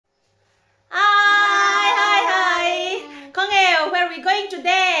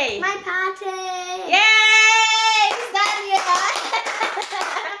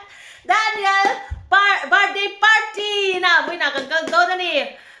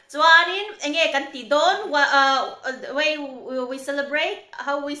Chuanin enge kanti don way we celebrate.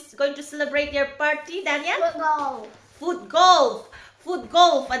 How we going to celebrate your party, Daniel? Foot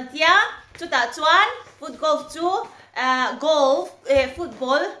golf antia chuta chuan foot golf chu golf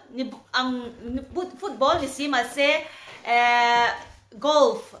football ang football ni sima se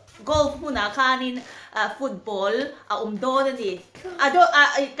golf muna kanin football umdo ni ado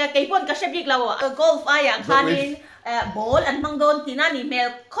kay pon ka syebik law golf aya kanin ball an mangdon tinani mel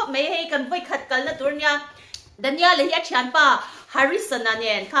khop mai hei kan voi khat kal na turnya Daniel hi achan pa Harrison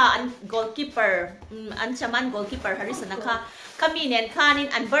anen ka an goalkeeper an chaman goalkeeper Harrison ka kami nen kanin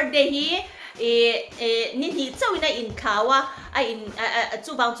an birthday hi ni hi chawina in khawa in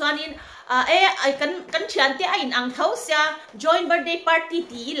chu bang chuanin kan chiante in ang thausia join birthday party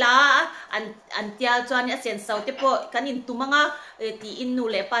ti la an tia chuan a sen saute po kanin tumanga ti in nu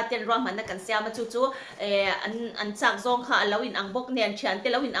le pa ten ro man na kan sia ma chu an chak zong kha lawin ang bok nen chiante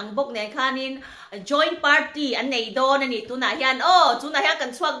lawin ang bok nen khanin join party an nei don ani tuna hian tuna hian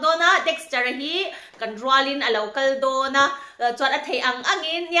kan chuak dona Dexter hi kan roalin a local dona chuan a thei ang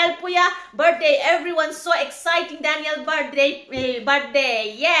angin nial puya birthday everyone so exciting Daniel birthday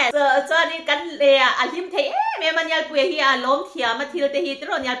yes chuan kan le alim thei me man nial puya hi alom thia ma thil te hi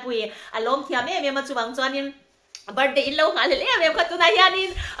tro nial pui alom thia me ma chuwang chuanin birthday in lo nga le me khatuna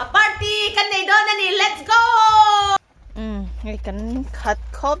hianin a party kan nei don ani let's go ngai kan khat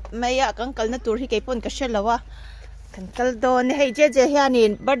khop maya kan kal na tur hi ke pon ka shelawa kan kal don hei je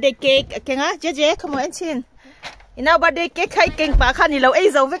hianin birthday cake kenga je come on chin ina birthday cake khai keng pa khan ni lo ei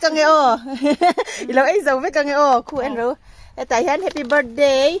zo ve ka nge lo ei zo ve ka nge khu en ro ta hian happy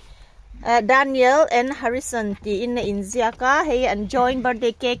birthday Daniel and Harrison ti in India ka hey and join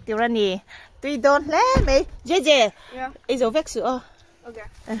birthday cake tirani tui don le me je ei zo vek su okay.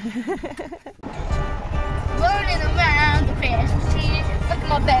 Running around the Christmas tree, look at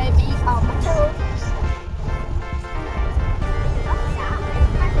my babies on my toes.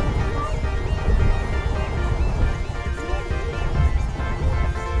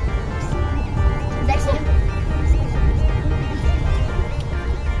 That's it.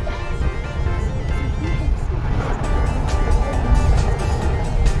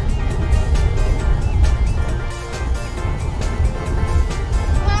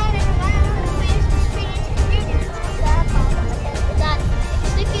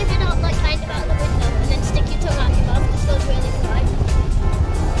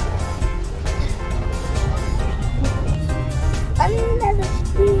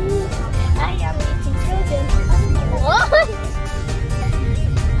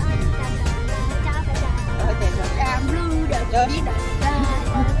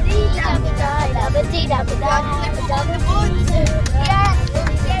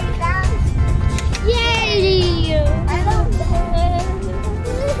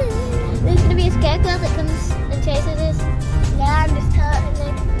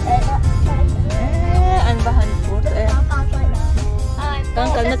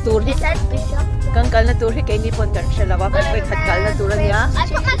 Kal na tur hi kay ni pon kan shelawa kan wait khat kal na turan ya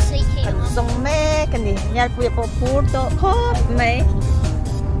kan song me kan ni nyal puya po pur to khop me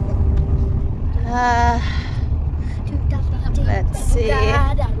let's see I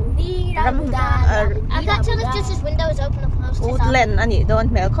can't tell if just his window is open or closed. Woodland ani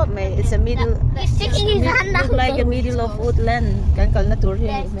don't mel khop me it's a middle He's sticking his hand out like a middle of woodland kan kal na tur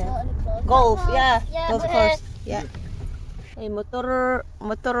hi golf golf course hey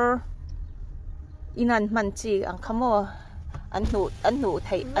motor inan man chi ang khamo an nu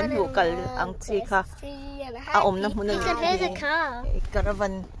thai an nu kal ang chi kha om na mun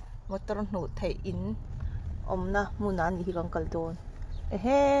caravan motor nu thai in om na munan hi kang kal don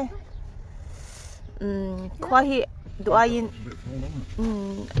khwa hi duain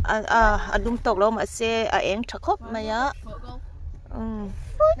adum tok lo ma se a eng thakop maya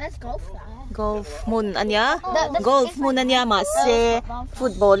That's golf. Golf mun anya golf mun anya ma se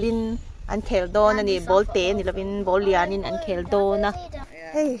footballin an khel don ani ball te ni lovin ball lianin an khel dona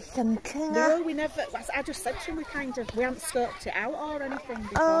hey kan no we never I just said to him we haven't scoped it out or anything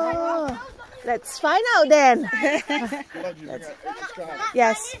before. Let's find out then.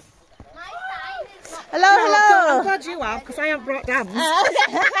 Yes. Hello. I'm glad you have because I haven't brought dams.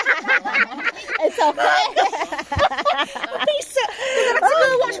 It's okay. I had to go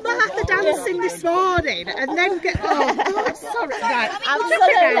watch Mahatha dancing this morning and then get home. Oh, sorry. Right.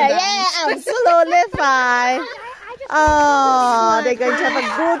 Absolutely fine. Oh, they're going to have a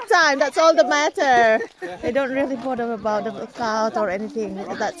good time. That's all that matters. They don't really bother about the crowd or anything.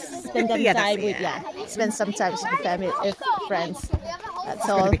 That's spend some time with spend some time with the family, friends. That's It's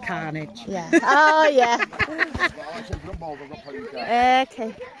all. going to be carnage. Yeah. Oh, yeah.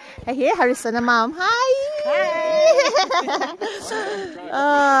 Okay. Hey, here, Harrison and Mom. Hi.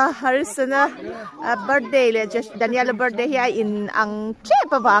 Harrison, birthday le. Just Daniela birthday here in ang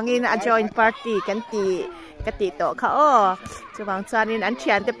pabangin a joint party kanti katito ka o. So bang chanin an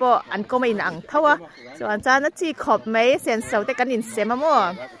chian te po an ko mai nang thawa. So an chan na chi khop mai sen sau te kanin sema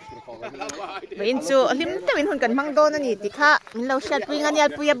mo. Mawiin chu lim te win hun kan mang do na ni ti kha in lo shat wing an yal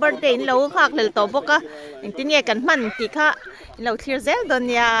puya birthday in lo khak lel to boka in tin ye kan man ti kha in lo clear zel don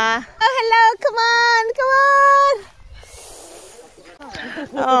ya. Oh hello, come on.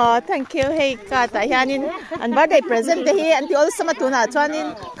 Oh, thank you. Hey, kata hianin an birthday present te hi an ti ol sama tuna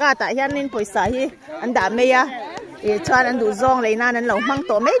chuanin kata hianin poisa hi an da me ya e chuan an du zong leina an lo mang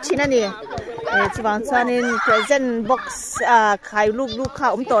to me china ni e chuan chuanin present box khai luk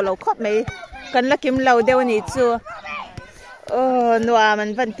kha to lo khop me kan la kim lo deu ni chu oh nuam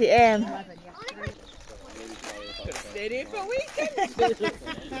an van ti em.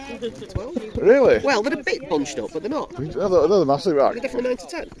 Really? Well, they're a bit bunched up, but they're not. They're massive, right? They're definitely 9 to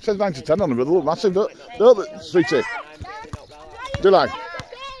 10. It says 9 to 10 on them, but they look massive, don't they, sweetie? Do they?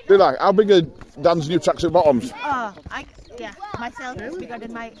 How big are Dan's new tracksuit bottoms? Oh, yeah, myself is bigger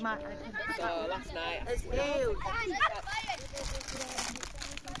than my last night. It's huge.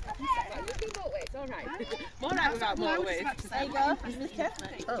 More out about more weight. There you go.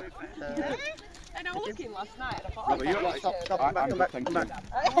 Oh. And I was looking last night. I thought, Robert, come back.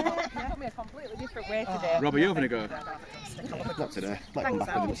 got me a completely different way today. Robert, you having a go? Not today. Might come back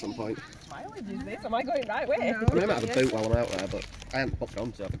with them at some point. Mileage is this? Am I going right way? I mean, I might have a boot while I'm out there, but I haven't booked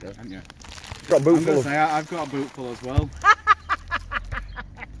on, so I think. Haven't you? Got a boot full. I've got a boot full as well.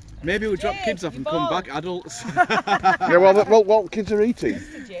 Maybe we'll drop kids off and come back adults. Yeah, well, what kids are eating?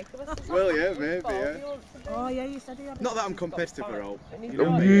 Well, yeah, maybe, yeah. Oh, yeah, you said you had Not that I'm competitive at all. You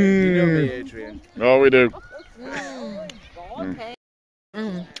know me, Adrian. No, we do. Okay.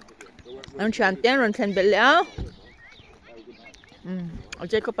 Ang chantian ron kan bella.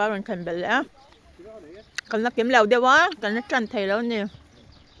 Oje ko pa ron kan bella. Kan na kim lao de wa, kan na chan thai lao ni.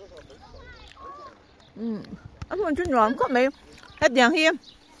 Anh muốn chút ngon có mấy hết đèn hi.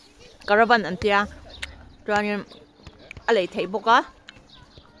 Caravan anh tia. Cho nên anh lấy thấy bốc á.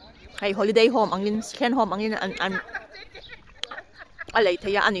 Hay holiday home ang in second home ang in anh lấy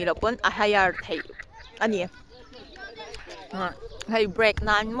thấy anh đi là pun hay thấy anh đi. Hay break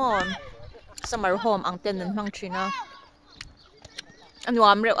nan mo summer home ang tenant mang china. Anh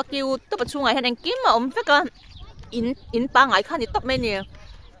nuam reu akiu to pa chungai han kim ma feka in pa ngai khan ni top me ni.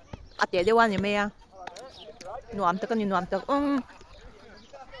 Ate de wan ni me ya. Nuam ta kan ni nuam ta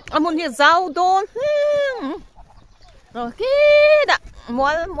amun hi zau don. Okay, da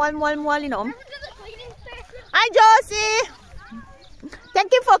mual inom. Hi Josie.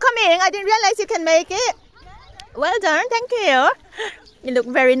 Thank you for coming. I didn't realize you can make it. Well done, thank you. You look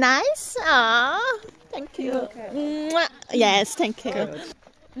very nice. Ah, thank you. Okay. Yes, thank you.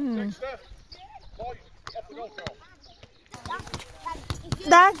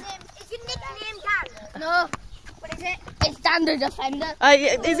 Dan. Is your nickname Dan? No. What is it? It's Dan the Defender.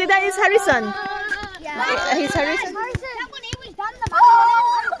 Is it that is Harrison? Yeah. He's Harrison. That one he was Dan the Man.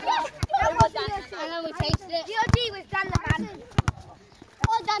 That was Dan. And then we changed it. The OG was Dan the Man.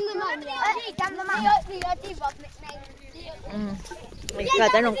 Oh, Dan the Man. The OG, Dan the Man. The OG was nickname. Mình cả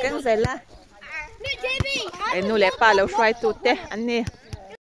ta nông căng dày la. Em nu lẽ pa lâu xoay tụt thế anh nè.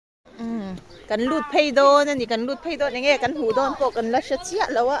 Cần lút pay đô nên cần lút pay đô nên nghe cần hú đô bộ cần là sẽ chia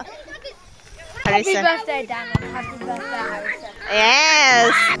lâu á. Happy birthday, Dan, and happy birthday, Harrison.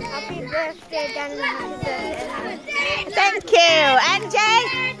 Yes. Happy birthday, Dan, and happy birthday, Harrison. Thank you, NJ.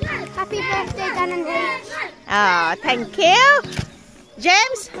 Happy birthday, Dan and H. Oh, thank you,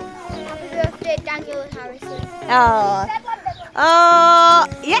 James. Happy birthday, Daniel and Harrison.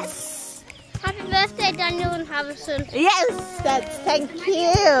 Yes. Happy birthday, Daniel and Harrison. Yes, thank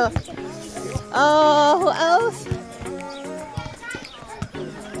you. Oh, who else?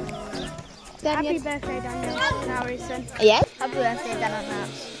 Happy birthday, Daniel and Harrison. Yes. Happy birthday, Dan and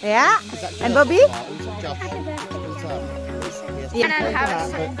Harrison. Yeah. And Bobby? Happy birthday, Dan and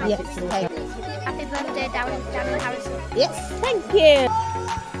Harrison. Yes. Happy birthday, Dan and Harrison. Yes. Thank you.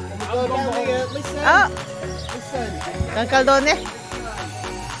 Oh. Kangkal doon eh.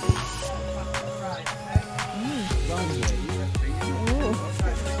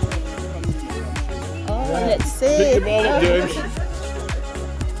 Oh, let's see.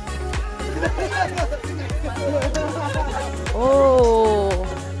 Oh.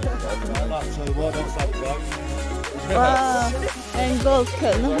 Wow. And golf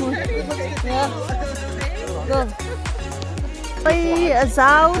cut. Yeah. Go. Oi,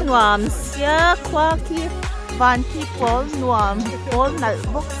 zau nuam sia kwa ki van people nuam bol na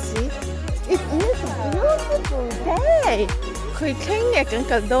boxi. It is a beautiful day. Kui kenge kan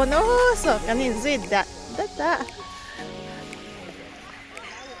ka dono so kanin zid da.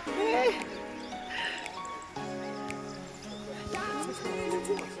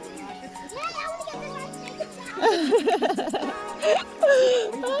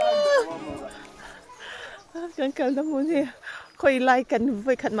 Kan kal na mo ni koi like kan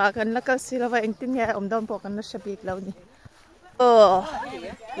voi khat ma kan la ka sila wa engtin ya dom po kan na shabik law ni. Oh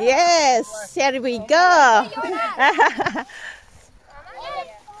yes, here we go.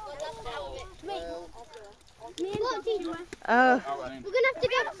 Oh, we're gonna have to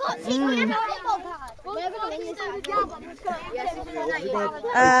go to footsie.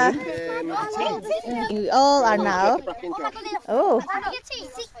 You all are now. Oh.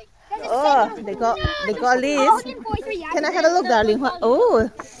 Oh, they got a list. Can I have a look, darling? What?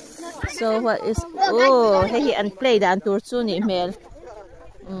 Oh, so what is? Oh, hey, and play the antur soon email.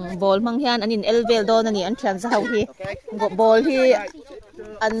 Ball mang hian anin elvel don ani an tran zaw hi. Ball hi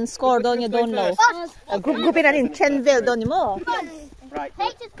an score don ya don low. Group in anin 10 vel don mo. Right.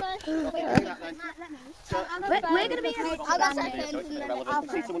 We're gonna be. I'll go second.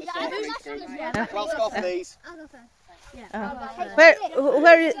 Well, score for these. Where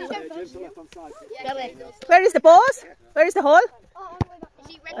is the pose? Where is the hole?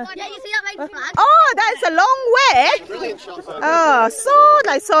 Yeah, you see that red flag? Oh, that's a long way. Brilliant shot. Oh, so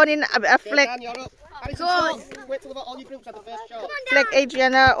nice on in a fleck. Wait till all your groups had the first shot. Fleck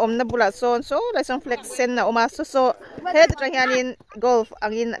Adriana na bula so nice on fleck sen na so head trahianin golf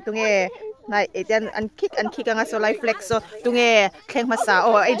angin tunge na Adrian and kick ang so live flex so tunge kleng masa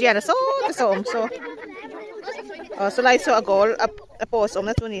oh Adriana so. So like so a goal a post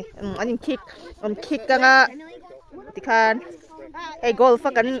na tuni anin kick nga tikan hey goal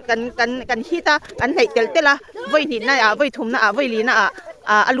fa kan hita an hei tel voi ni na voi thum na voi li na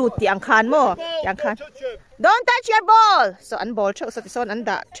aluti ang khan mo yang khan don't touch your ball so an ball so son an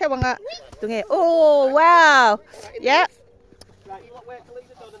da chewanga tunge oh wow yeah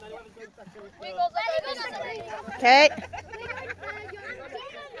okay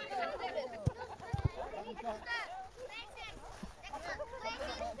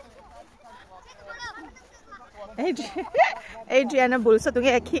Adriana bulsa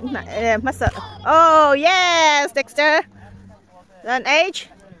tunge kick na masa oh yes Dexter then H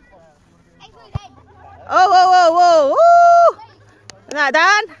oh na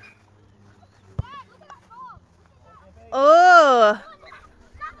dan oh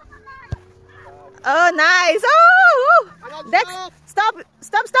nice Dex stop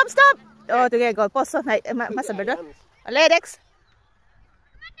oh tunge goal post na masa bedo ale Dex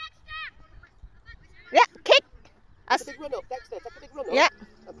yeah kick yeah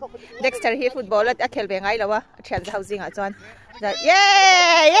Dexter here football at akel be ngai lawa thian housing a chuan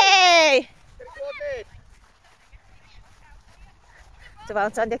yay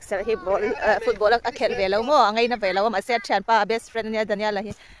chuan Dexter here football at akel be law mo angai na be lawa ma se thian pa best friend ni Daniel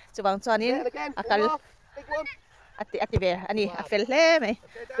hi chuan in akal ati be ani afel le me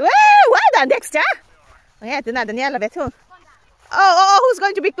well done Dexter yeah tuna Daniel be tu oh who's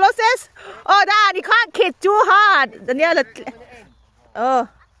going to be closest oh Dan you can't kick too hard Daniel oh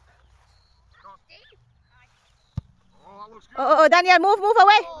Daniel move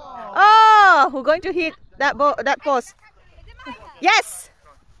away oh who's going to hit that post yes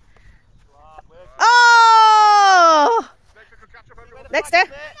oh Dexter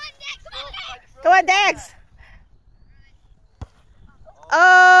come on Dex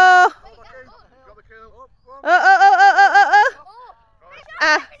oh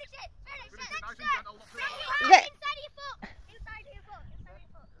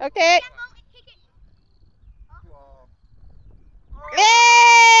okay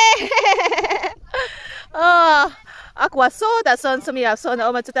oh aqua so da son sumia so na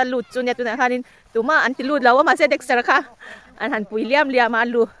oma chuta lut chunya tu na hanin tuma anti lut lawa ma se Dexter kha an han puiliam liam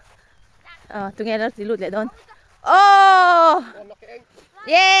alu tu nge na ti lut le don oh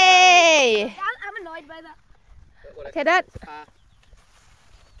yay I'm annoyed by that. okay that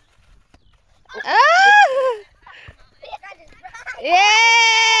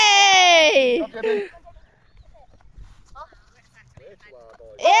yay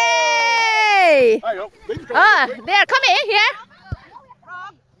yay they're coming here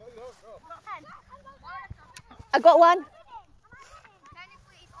I got one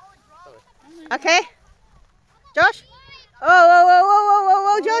okay Josh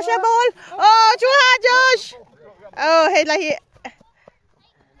oh Josh a ball oh too hard Josh oh hey like here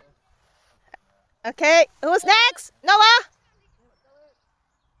okay who's next Noah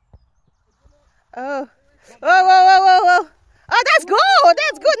Oh. Whoa, whoa, whoa, whoa, whoa. Oh, that's good.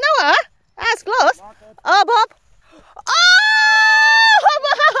 That's good, Noah. That's close. Oh, Bob. Oh!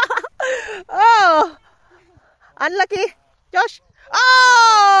 Oh! Unlucky. Josh.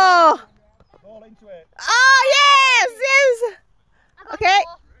 Oh! Ball into it. Oh, yes, yes. Okay.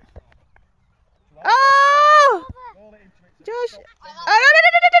 Oh! Ball it into it. Josh. Oh, no.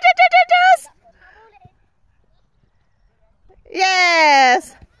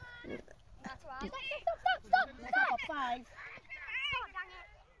 Yes. That's right. Stop. 5.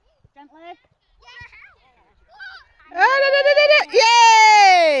 Gently. Oh, no.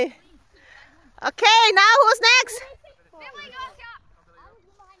 Yay! Okay, now who's next?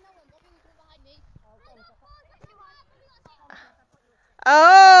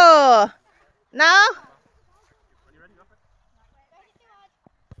 Oh, now?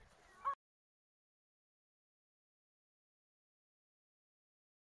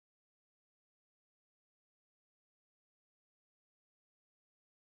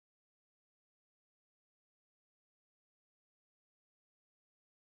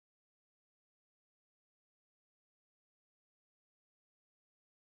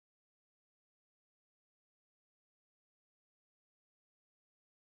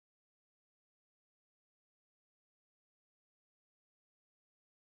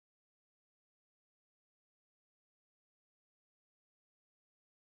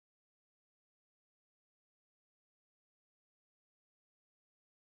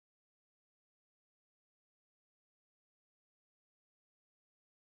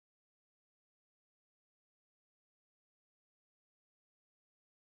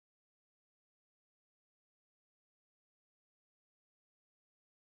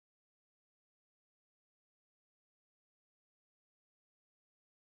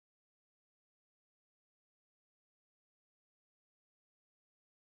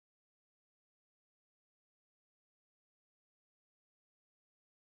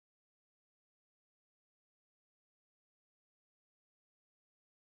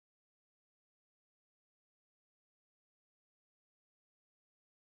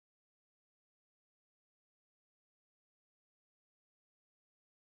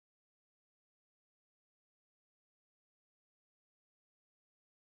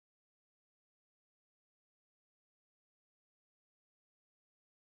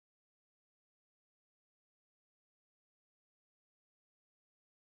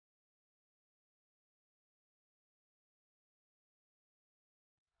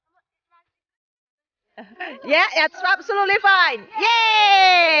 Yeah, it's absolutely fine.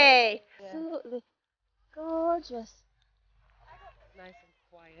 Yay! Absolutely gorgeous. Nice and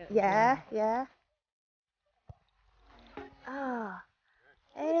quiet. Yeah. Ah.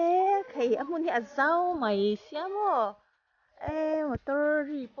 Thì muốn hiện sao mày xem mà. Mà tôi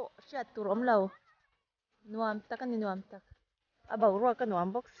đi bộ sẽ tụi ông lâu. Nuam ta cái nuam ta. Bảo rồi cái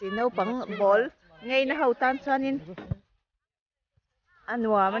nuam box xin nấu bằng ball. Ngay nó hậu tan cho nên.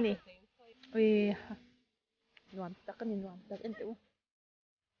 Nuam anh. Ui. Nuam ta cái nuam ta anh tự.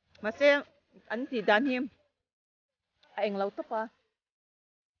 Mà xem anh thì đàn hiểm. Anh lâu tóc à.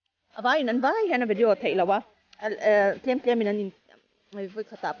 Vai nan vai hena video thei lawa. Tlem mình anh mai voi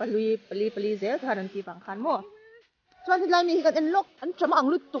khata pali zel tharan ti bang khan mo. Chuan lai mi kan en lok an chama ang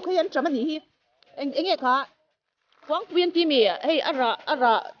lut tu khay an chama ni hi. Enge kha. Kwang pien ti mi hey ara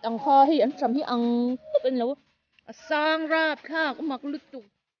ang kha hi an cham hi ang tup en lo. Sang ra tha ko mak lut tu.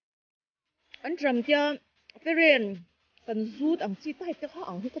 An cham tia feren kan zut ang chi tai te kha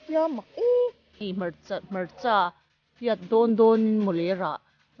ang hi ka tia mak e mercha tia don molera.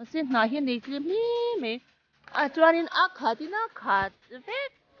 Masih na hian nei tlem me chuanin a khat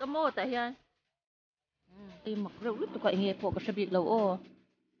vek kamo ta hian ei mak reuh lut ka nge po ka shabik lo o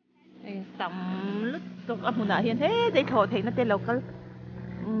ei tam lut to a huna hian he dei tho theina te local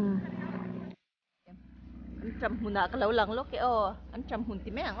an cham huna ka lo lang lo ke o an cham hun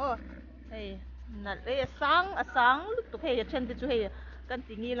ti meng o ei na le sang lut to he chen te chu he kan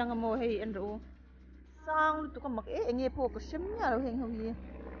ti ngi lang mo he an ro sang lut to ka mak nge po ka shem nya lo heng ho hi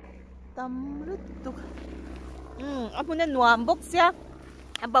tam lut to amun nuam box ya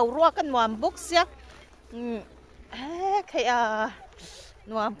abau ro kan nuam box ya kaya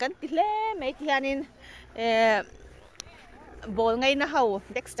nuam kan tile mai tianin bol ngai na hau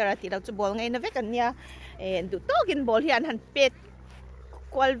dexter ti chu bol ngai na ve kan nia du togin bol hian han pet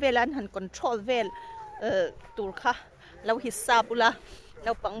kwal velan han control vel tur kha lo hisapula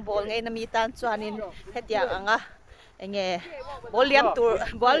lo pang bol ngai na mi tan chuanin hetia anga enge bol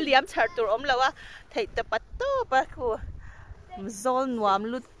liam char tur om lawa thei ta patto pa khu zol nuam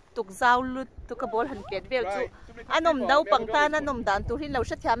lut tuk zau lut tuk ka bol han pet vel chu anom dau pang ta na nom dan tur hin lo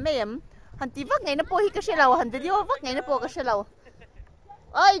sha thia mem Hanti vak ngay na po hi kasi law. Han video vak ngay na po kasi law.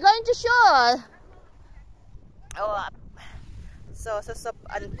 Oh, you going to show? Oh, so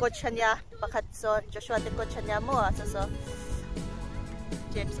an coach niya pakat so Joshua the coach niya mo so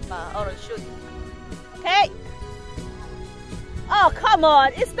James pa or shoot. Okay. Oh, come on.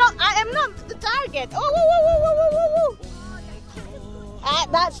 It's not I am not the target. Oh, whoa.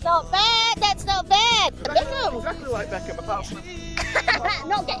 That's not bad. That's not bad. Beckham. Exactly like Beckham, apart from...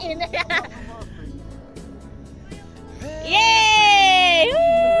 Not get in. Yay!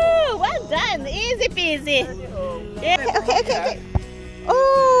 Woo! Well done. Easy peasy. Yeah. Okay.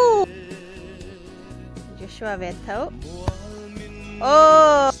 Oh! Joshua Vettel.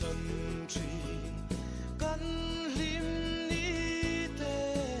 Oh!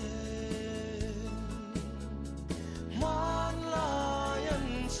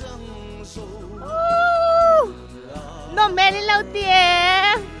 No, many loud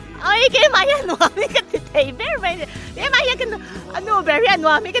dear. Ay, kaya maya no, kami kati tay bear may. Kaya maya kan ano bear yan no,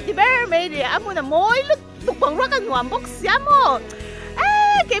 kami kati bear may. Amo na mo tukpang ra kan no box ya mo.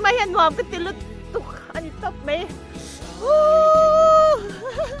 Kaya maya no, kati tuk ani top may.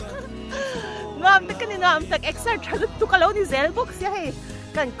 Nuam tak kan nuam tak extra chalut tukalaw ni zel box ya hey.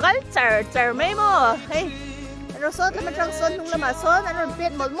 Kan culture may mo. Hey. Ano son naman trang son nung lamason, ano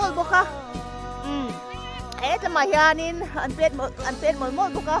pet mol boka. Lamayanin an pet mol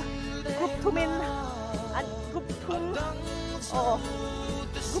boka. Group tumin an group tum. Oh.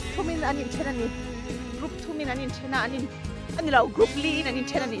 Group tumin anin chena ni. Group tumin anin chena anin. Anilaw group li anin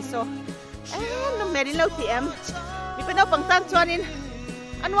chena ni so. No merin law TM. Mi penaw pang tan chuanin.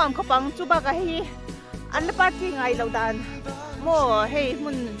 Anwam ko pang chuba ka hi. An la party ngai law dan. Mo hey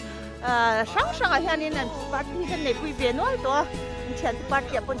mun sang ahianin an party kan nei pui venol to thian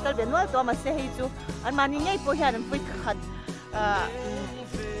party apon kal venol to ma se hei chu an mani ngai po hian an pui khat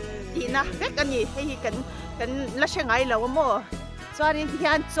ina vek ani hei kan la sengai lo mo chuanin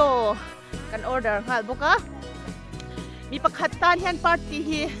hian cho kan order hal boka mi pakhat tan hian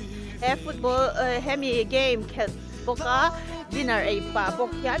party hi football hemi game khel boka dinner ei pa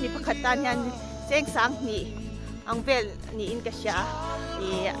bok hian mi pakhat tan hian cheng sang ni ang vel ni in ka siya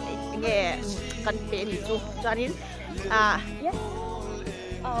nge kan pe ni chu chuanin yeah.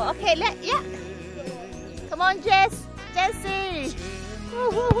 Oh, okay, yeah. Come on, Jessie.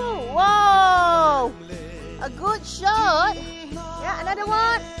 Whoa, a good shot. Yeah, another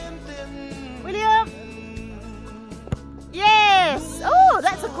one. William. Yes. Oh,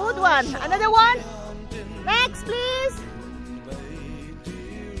 that's a good one. Another one. Next, please.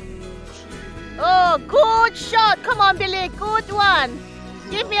 Oh, good shot. Come on, Billy. Good one.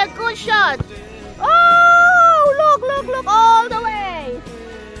 Give me a good shot. Oh, look all the way.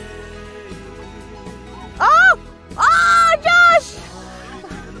 Oh, Josh.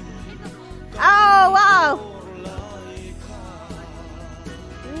 Oh, wow.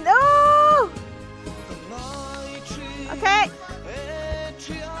 No. Okay.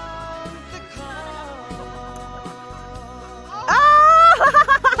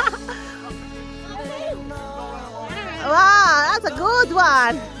 Wow, that's a good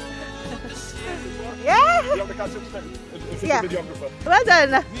one. Yeah. You have to catch up to Yeah. the videographer. Well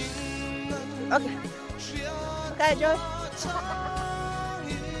done. Okay. Okay, Josh.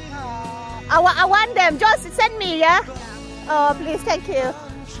 I want them. Just send me, yeah? Oh, please, thank you.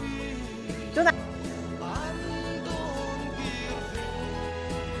 Do not.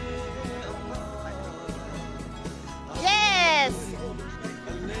 Yes.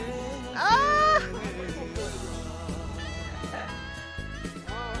 Oh.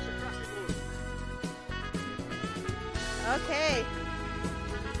 Okay.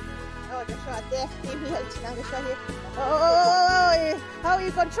 Oh, Joshua there. Give me help now, Joshua here. Oh, how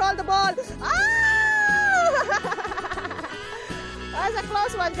you control the ball? Ah! That's a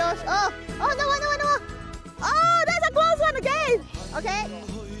close one, Josh. Oh, no. Oh, that's a close one again. Okay.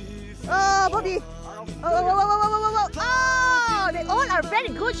 Oh, Bobby. Oh, they all are very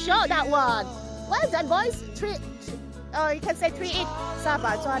good shot, that one. Well done, boys. You can say 3-8.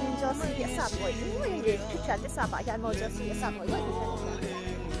 Saba, John and Josie, Saba.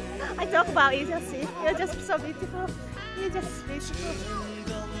 I talk about you, Josie. You're just so beautiful. You're just beautiful.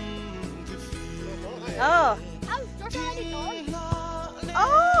 Oh.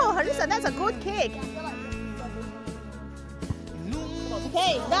 Oh, Harrison, that's a good kick.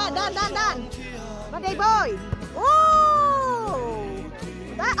 Okay, done. Monday boy. Oh,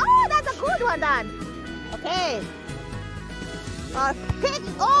 that's a good one, Dan. Okay. Kick.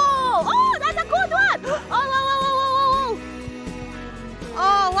 Oh, that's a good one.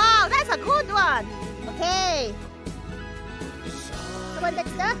 Oh, wow, that's a good one. Okay. Come on,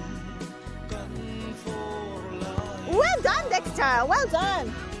 Dexter. well done, Dexter. Well done.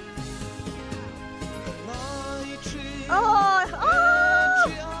 Oh, oh,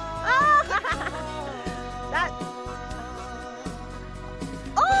 oh. That.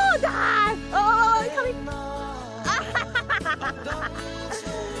 Oh, that. Oh, coming.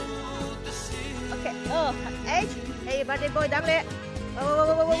 Okay. Oh, H. Hey, birthday boy, dang it.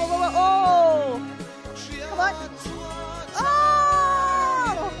 Oh. Come on. Oh.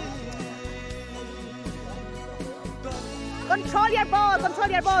 Control your ball. Control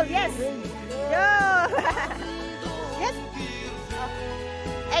your ball. Yes. Yeah. Yes.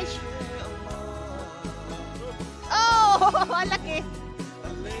 H. Oh, unlucky.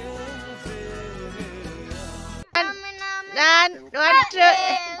 Dan, one, two.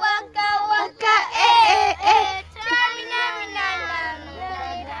 Waka waka it's time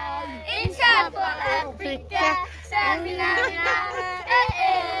for Africa.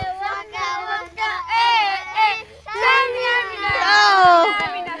 Waka waka Oh,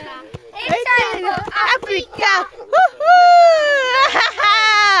 it's time for Africa. Woohoo!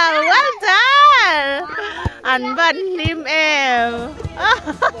 Well done. And one him I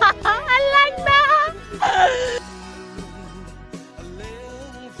like that.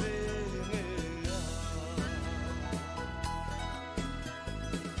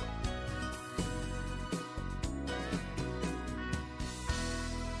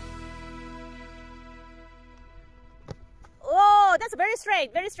 Oh, that's very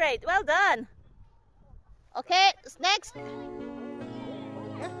straight, very straight. Well done. Okay, next.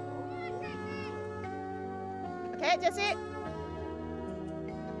 Okay, Jesse.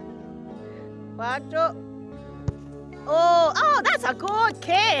 One, two. Oh, that's a good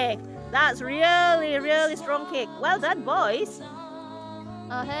kick. That's really, really strong kick. Well done, boys.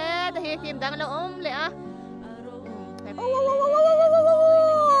 Ahead, here Kim đang ôm lại á. Oh,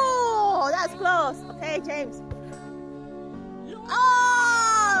 that's close. Okay, James.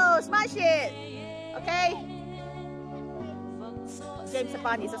 Oh, smash it. Okay. James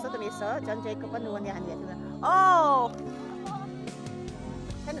Sapani sa Sotomisa, John Jacob Anuan yan yet. Oh.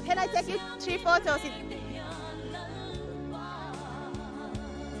 Can I take you 3 photos?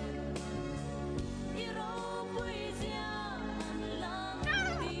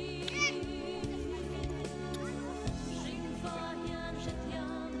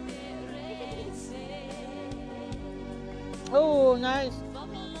 Oh, nice.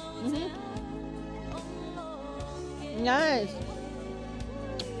 Nice.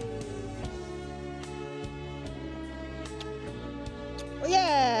 Oh,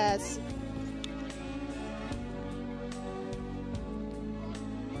 yes.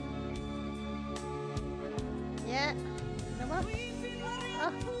 Yeah. Come on.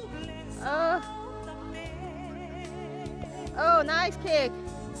 Oh. Oh, nice kick.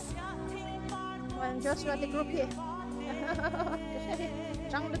 When Joshua the group here.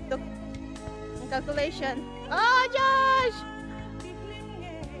 Calculation. Oh, Josh!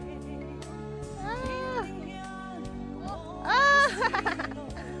 Oh.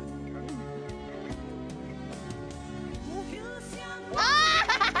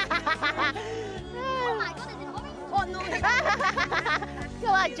 Oh my God, is it orange? Oh no!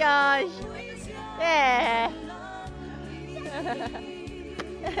 Come on, Josh. Yeah.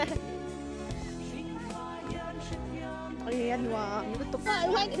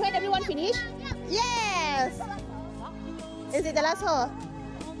 When everyone finish? Yes! Is it the last hole?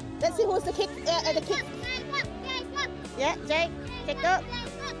 Let's see who's the kick. The kick. Yeah, Jake. Kick up.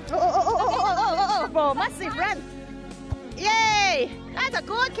 Oh, bro, massive run. Yay! That's a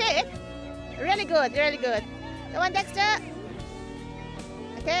good kick. Really good, really good. Come on, Dexter.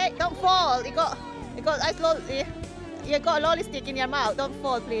 Okay, don't fall. You got you got a lolly stick in your mouth. Don't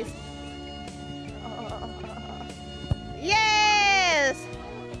fall, please. Yes!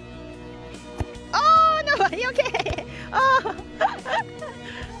 Oh no, are you okay? Oh.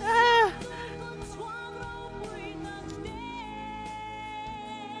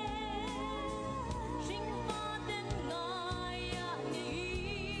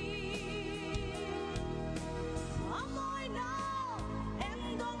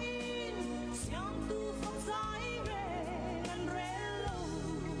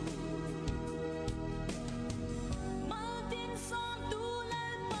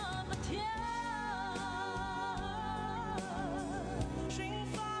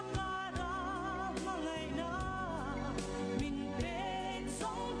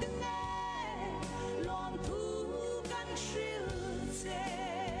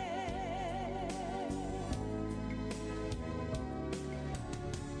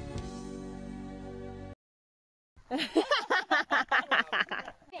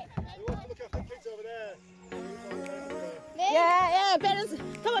 Look at the kids over there. parents.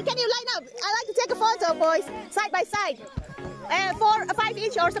 Come on, can you line up? I like to take a photo, boys. Side by side. 5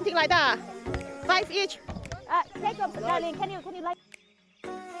 each or something like that. 5 each. Take up, darling. Can you line?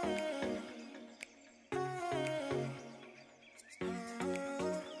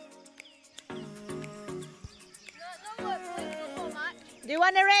 Do you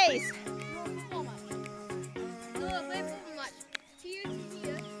want a race?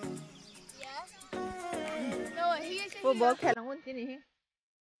 Football แข่งน้องวุ่นที่นี่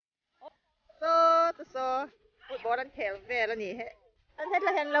โซฟุตบอลนั่นแข่งเวแล้วนี่อันเฮ็ดเร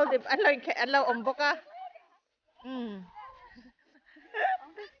าเห็นเราดิบอันเราอมบกะ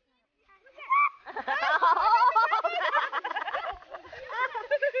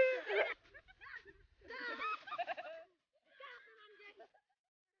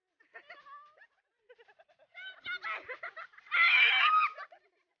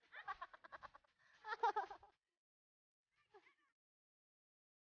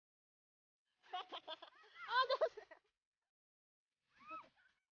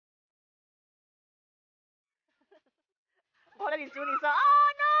Oh, that is Junie. So, oh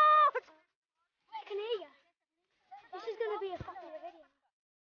no! I can hear you. This is going to be a popular video.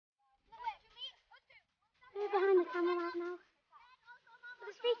 We're behind the camera right now.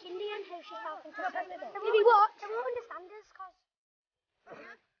 They speak Indian, who she's talking to. If you watch, they won't understand us, because...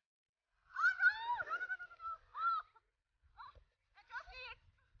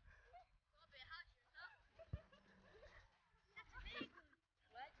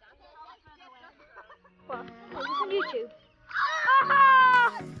 It's on YouTube.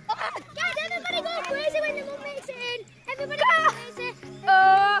 Guys, everybody go crazy when the mum makes it in. Everybody go crazy.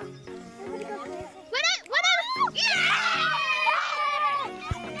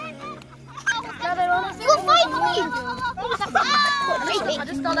 Everybody go crazy. Go fight me! I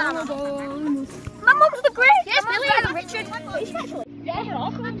just fell down. My mum's the great. Yes, Billy and Richard. Yeah, you're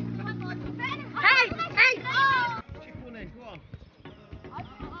awesome. Hey!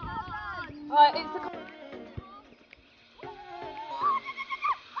 Go on. It's the...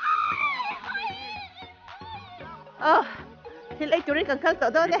 Oh, he like to drink and cut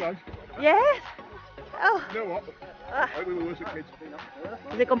the Yes. Oh. You know what? We were worse at kids.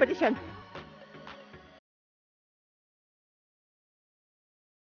 It's a competition.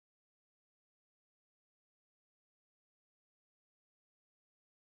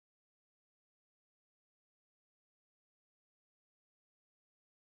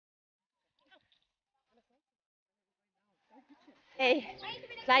 Hey,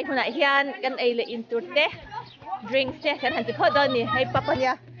 sai mo na hiyan kan ay lein turte. Drinks te kan hanti ko doon ni hey papa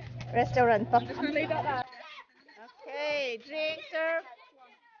niya restaurant pa. Okay, drink serve.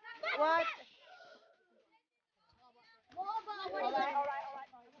 What?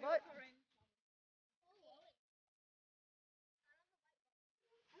 What?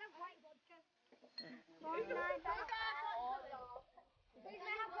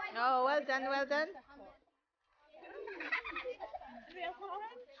 Oh, well done, well done.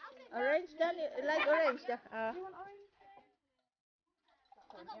 Orange, then you like orange?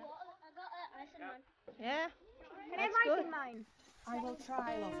 Yeah. That's good. Mine. I will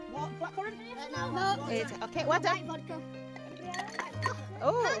try, love. What? Blackcurrant? No. It's okay. Water.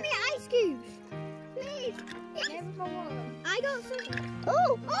 Oh. How many ice cubes? Please. Yes. I got some.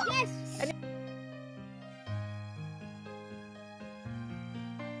 Oh. Yes.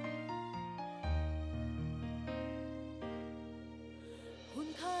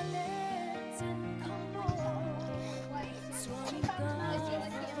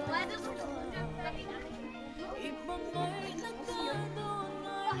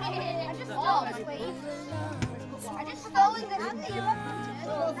 I just stole this.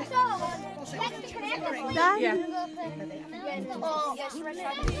 Yeah.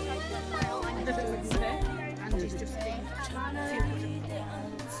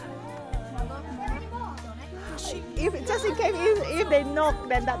 If just in case if they knock,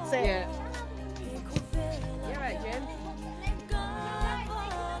 then that's it. Yeah. You're right, Jen.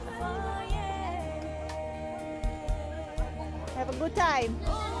 Have a good time.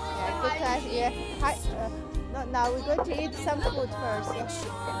 Yeah, good time. Yeah. Hi. No, now we're going to eat some food first.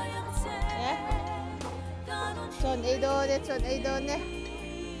 Yeah. Son Edo ne, son Edo ne.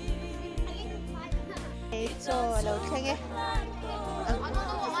 So hello, Cheng.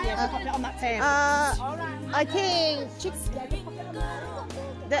 Pop it on that table. I think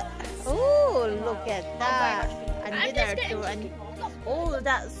oh, look at that. And dinner too. And oh,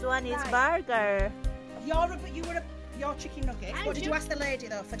 that one is burger. Your chicken nuggets. What did you ask the lady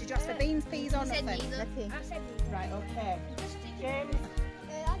though? Did you ask for beans, peas, or nothing? Nothing. Right. Okay. James.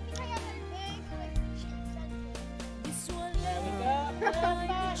 There we go.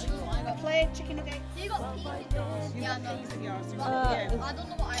 chicken nuggets? You got pieces. You got peas of yours. Uh, I don't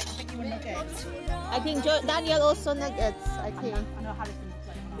know what I I think you were nuggets. I think Daniel also nuggets. I think. I know Harrison.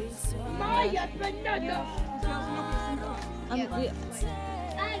 Maya banana.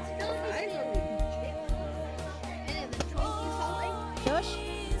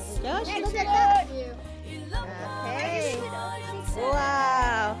 Josh, look at that. Okay.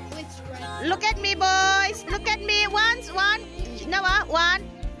 Wow. Look at me, boys. Look at me. One. Noah, one.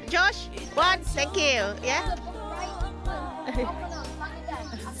 Josh, one. Thank you. Yeah.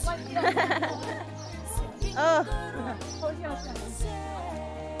 Oh.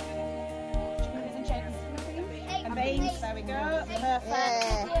 And beans, there we go. Perfect.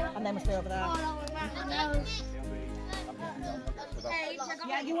 Yeah. And then we'll stay over there.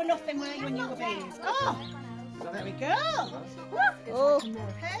 Yeah, you were nothing, weren't you, when you were beans? Oh! There we go. Oh.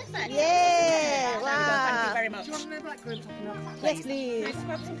 Perfect. Yeah. Thank you Wow. very much. Yes, please. Let's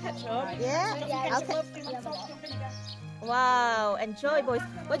grab some ketchup. Yeah. I'll take. Wow. Enjoy, boys.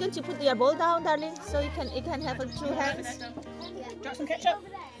 Why don't you put your bowl down, darling, so you can have it 2 hands. Do you want some ketchup?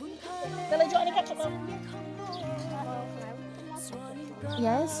 Billy, do you want any ketchup, love?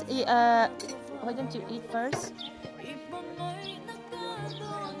 Yes. Why don't you eat first?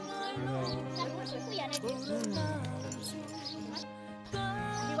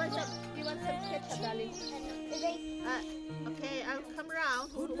 You want some ketchup, darling? Okay, I'll come around.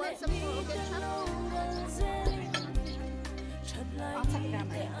 Who wants some more ketchup? I'll take it down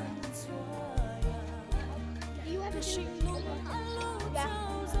there. You have a shoe.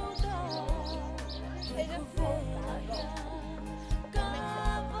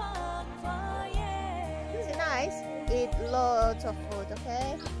 Is it nice? Eat lots of food,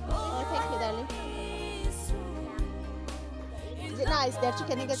 okay? Oh, thank you, darling. Is it nice? Their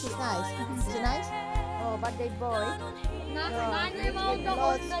chicken nuggets is nice. Is it nice? Oh, but they boy.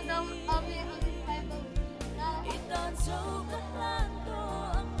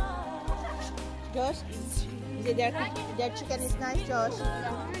 Josh, is it their chicken is nice, Josh?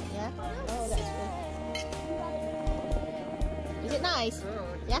 Yeah. Oh, that's good. Is it nice?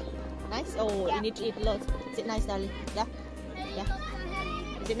 Yeah. Nice. Oh, you need to eat lots. Is it nice, darling? Yeah. Yeah.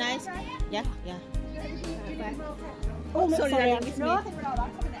 Is it nice? Yeah. Yeah. Oh, sorry, darling. It's me.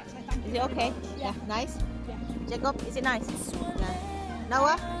 Is it okay? Yeah. Nice. Jacob, is it nice? Yeah.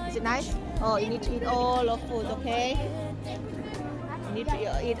 Noah, is it nice? Oh, you need to eat all of food, okay? You need to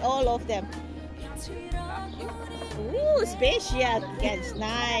eat all of them. Ooh, spaceship. Yes,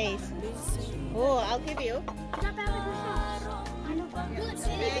 nice. Oh, I'll give you. Put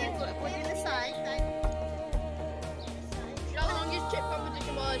it aside. You know the longest chip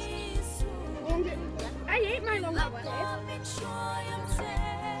competition was? I ate my longest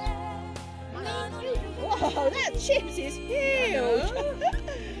Wow, that chips is huge.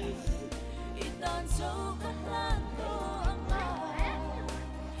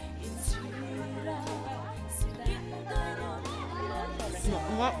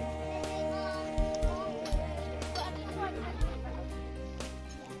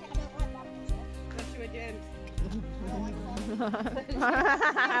 Bless you again.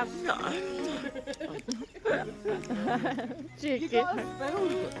 Chicken.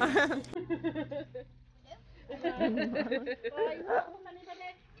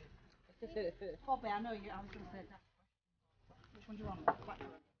 Bobby, I know you. I was going to say that. Which one do you want? Black one.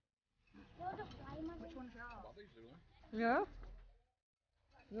 Which one's yours? Yeah.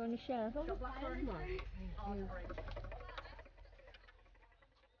 You want to share?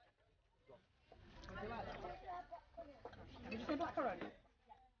 Did you say black or orange?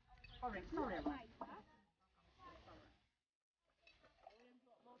 Orange, sorry.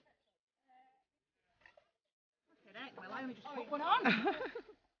 Well, I only just put one on.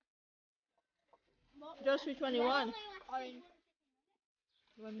 Just which one you want?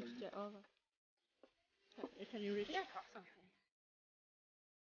 You want me to get over? Can you reach? Yeah, of course. Okay.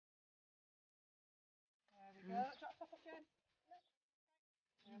 There we go. Drop off again.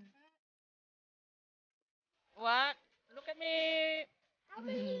 What? Look at me. How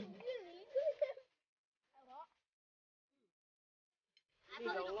many do you need? A lot. I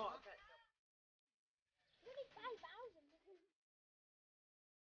probably got more. You need 5,000.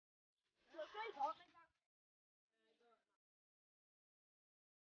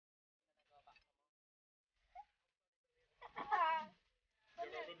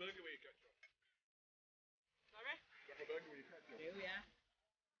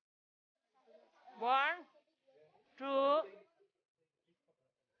 One, two.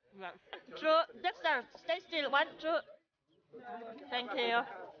 Two. Dexter, stay still. 1, 2. Thank you.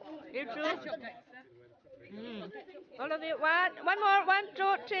 You too. All of you. One more. 1,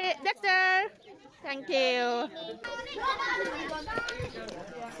 2, 3. Dexter. Thank you.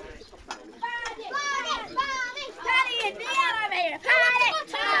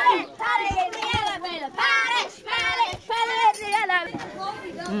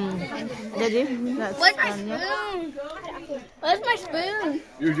 Daddy, Where's my spoon? Where's my spoon?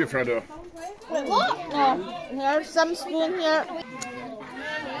 Use your Fredo. Wait, what? oh, here's some spoon here.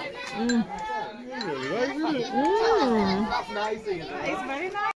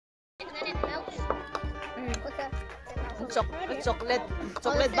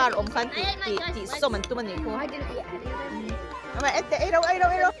 chocolate bar om kan ti so man tu man ni ko. I didn't eat any. Ama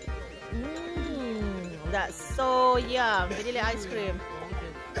ero. That's so yum. Vanilla ice cream.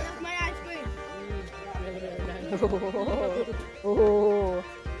 That's my ice cream. Oh,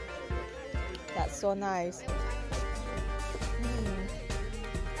 that's so nice.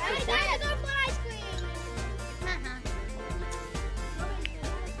 Hey, dinosaur for ice cream.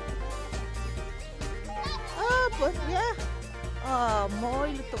 Yeah. More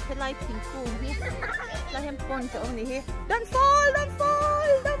lutok he like pink food he. Let him point only here. Don't fall.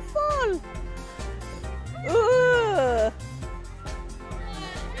 Oh,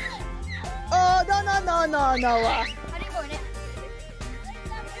 no. How do you go in it?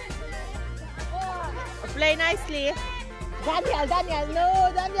 Play nicely. Daniel,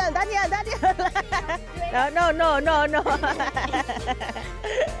 no, Daniel. No.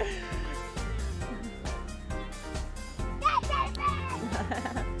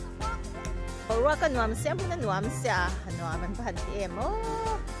 Or ka nuam siya muna nuam siya. Nuaman pa hanti mo.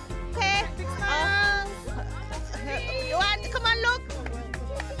 Okay. You want? Come on, look.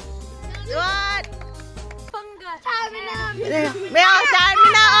 You want? Mèo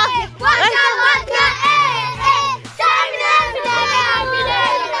Termina.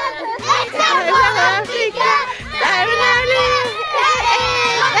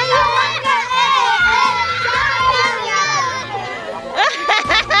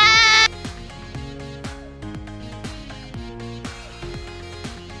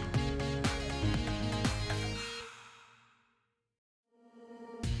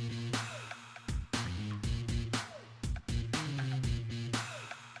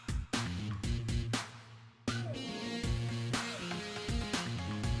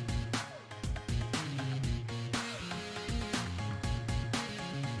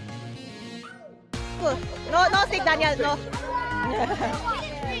 No stick, Daniel, no.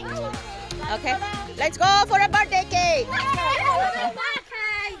 Okay, let's go for a birthday cake.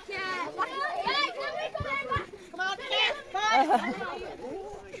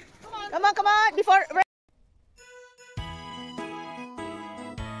 Come on, before.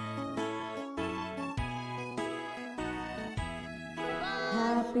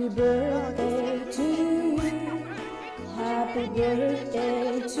 Happy birthday to you. Happy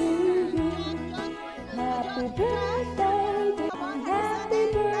birthday to you. Happy birthday, happy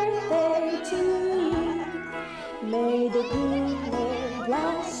birthday to you. May the good Lord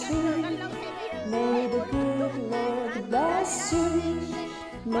bless you. May the good Lord bless you.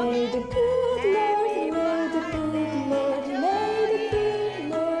 May the good Lord, may the good Lord, may the good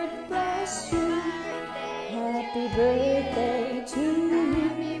Lord bless you. Happy birthday to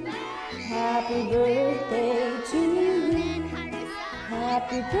you. Happy birthday to you.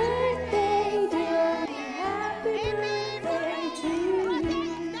 Happy birthday, dear. Happy birthday to you.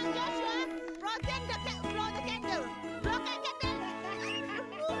 Blow the candle.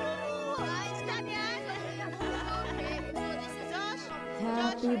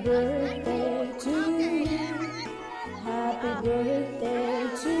 Happy birthday to you. Happy birthday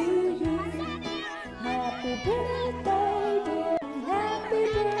to you. Happy birthday, dear. Happy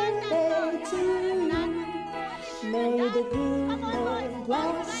birthday to you. May the good Lord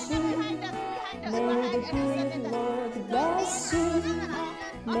bless you. May the good Lord bless you.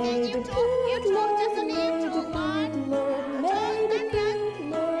 May the good Lord, may the good Lord, may the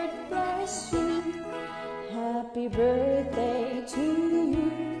good Lord bless you. Happy birthday to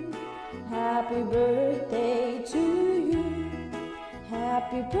you. Happy birthday to you.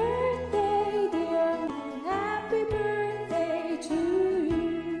 Happy birthday, dear. Happy birthday to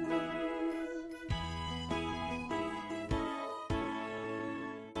you.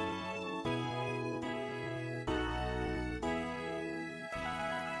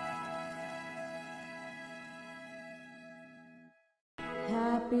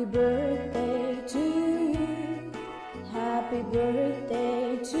 Happy birthday to you. Happy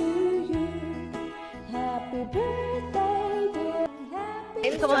birthday to you. Happy birthday, dear.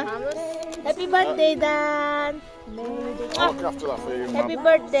 Happy Come on. birthday. Happy birthday, Dan. Look after that for you, Happy man.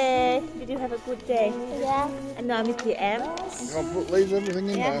 birthday. Did you have a good day? Yeah. Ano amit TM? You want to leave everything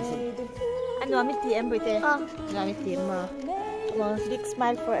in Yeah. there? Ano amit TM birthday? Oh. Ano amit TM mo? Come on, big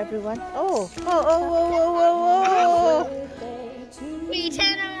smile for everyone. Oh, oh, oh, oh, oh, oh, oh. We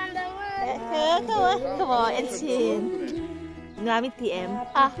turn around the world. Come on, and sing. Ano amit TM?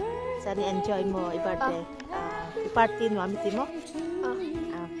 Ah. Sana enjoy mo i-birthday. I-party no amit mo? Oh. Okay.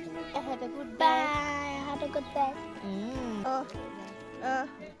 I had a good day. Bye. I had a good day. Oh,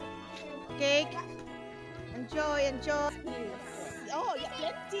 cake. Enjoy, enjoy. Oh, yeah,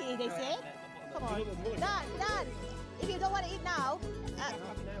 plenty, they say. Come on. Done. If you don't want to eat now,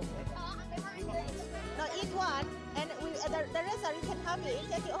 no, eat one, and the rest you can have it.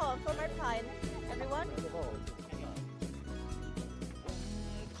 Take it home from our time. Everyone.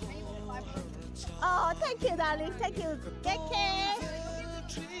 Oh, thank you, darling. Thank you. Take care.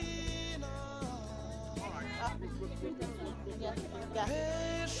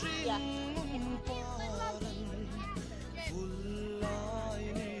 Yeah.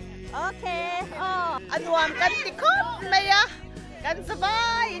 Okay. Oh, nuam kanti kom maya. Kan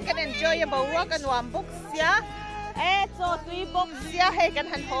sabay, kan enjoy yung bawa kan nuam books ya. So three books ya hey kan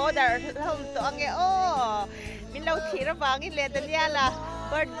han hodar hum to ang oh. Minlaw tira bangin le Daniela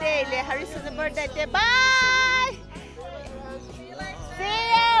birthday le Harrison birthday day. Bye. See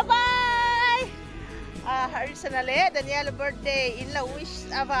ya. Bye. Harrison ale Daniela birthday inlaw wish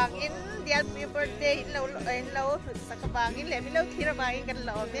abangin diyan mo yung birthday inlaw sa kabangin le minlaw tira bangin kan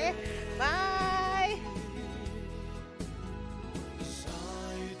laom eh. Bye.